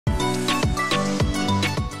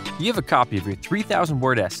You have a copy of your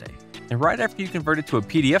 3,000-word essay, and right after you convert it to a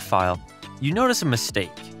PDF file, you notice a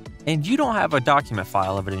mistake, and you don't have a document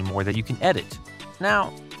file of it anymore that you can edit.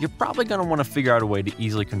 Now, you're probably going to want to figure out a way to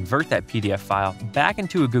easily convert that PDF file back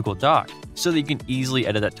into a Google Doc so that you can easily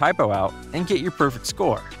edit that typo out and get your perfect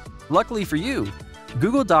score. Luckily for you,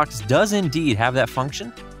 Google Docs does indeed have that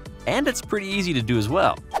function, and it's pretty easy to do as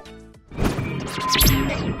well.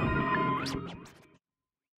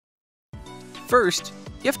 First,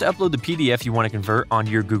 you have to upload the PDF you want to convert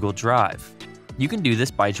onto your Google Drive. You can do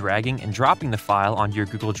this by dragging and dropping the file onto your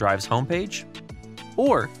Google Drive's homepage,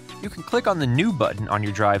 or you can click on the New button on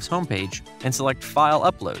your Drive's homepage and select File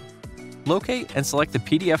Upload. Locate and select the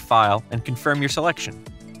PDF file and confirm your selection.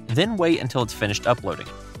 Then wait until it's finished uploading.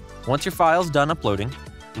 Once your file is done uploading,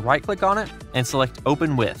 right-click on it and select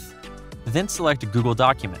Open With. Then select Google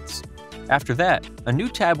Documents. After that, a new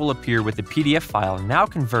tab will appear with the PDF file now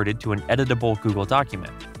converted to an editable Google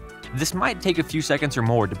document. This might take a few seconds or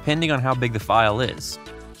more depending on how big the file is.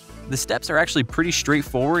 The steps are actually pretty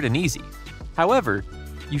straightforward and easy. However,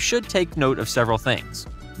 you should take note of several things.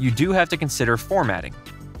 You do have to consider formatting,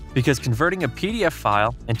 because converting a PDF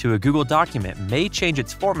file into a Google document may change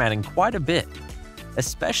its formatting quite a bit,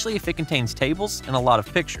 especially if it contains tables and a lot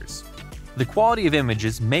of pictures. The quality of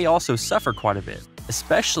images may also suffer quite a bit,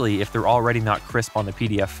 especially if they're already not crisp on the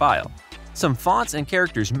PDF file. Some fonts and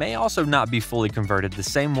characters may also not be fully converted the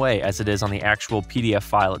same way as it is on the actual PDF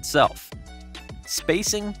file itself.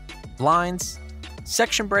 Spacing, lines,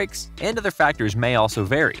 section breaks, and other factors may also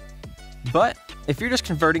vary. But if you're just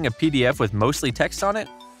converting a PDF with mostly text on it,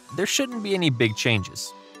 there shouldn't be any big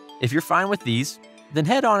changes. If you're fine with these, then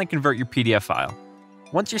head on and convert your PDF file.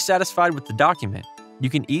 Once you're satisfied with the document, you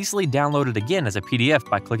can easily download it again as a PDF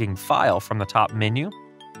by clicking File from the top menu,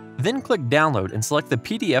 then click Download and select the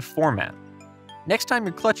PDF format. Next time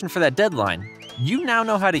you're clutching for that deadline, you now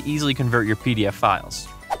know how to easily convert your PDF files.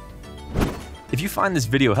 If you find this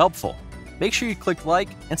video helpful, make sure you click like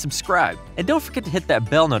and subscribe, and don't forget to hit that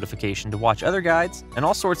bell notification to watch other guides and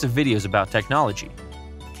all sorts of videos about technology.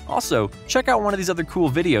 Also, check out one of these other cool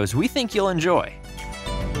videos we think you'll enjoy.